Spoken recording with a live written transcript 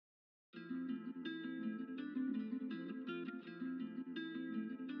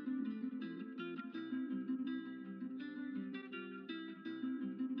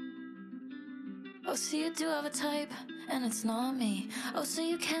Oh, so you do have a type, and it's not me. Oh, so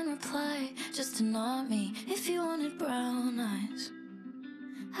you can reply just to not me. If you wanted brown eyes,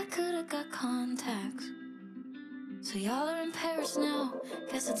 I could've got contacts. So y'all are in Paris now,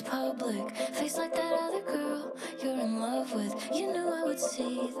 guess it's public. Face like that other girl you're in love with. You knew I would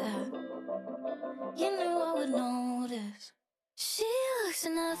see that, you knew I would notice. She looks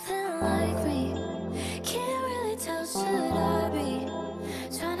nothing like me. Can't really tell, should I be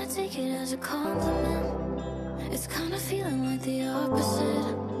trying to take it as a compliment? It's kinda feeling like the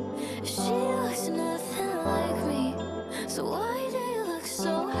opposite. She looks nothing like me, so why do you look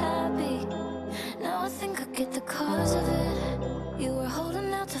so happy? Now I think I get the cause of it. You were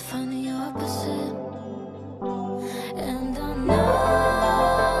holding out to find the opposite. And I know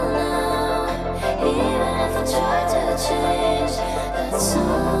now, even if I tried to change, that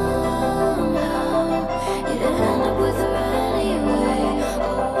somehow you'd end up with her anyway.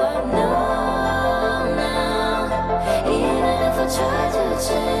 Oh, I know now, even if I tried to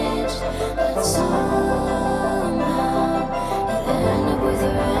change, that somehow you'd end up with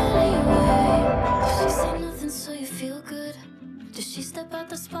her anyway. Does she say nothing so you feel good? Does she step out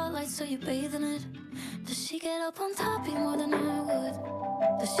the spotlight so you bathe in it? Does she get up on top you more than I would?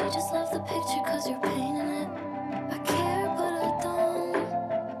 Does she just love the picture cause you're painting it? I care but I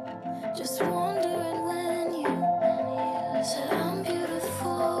don't. Just wondering when you said I'm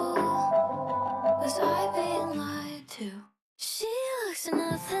beautiful, was I being lied to? She looks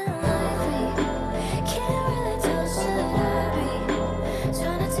nothing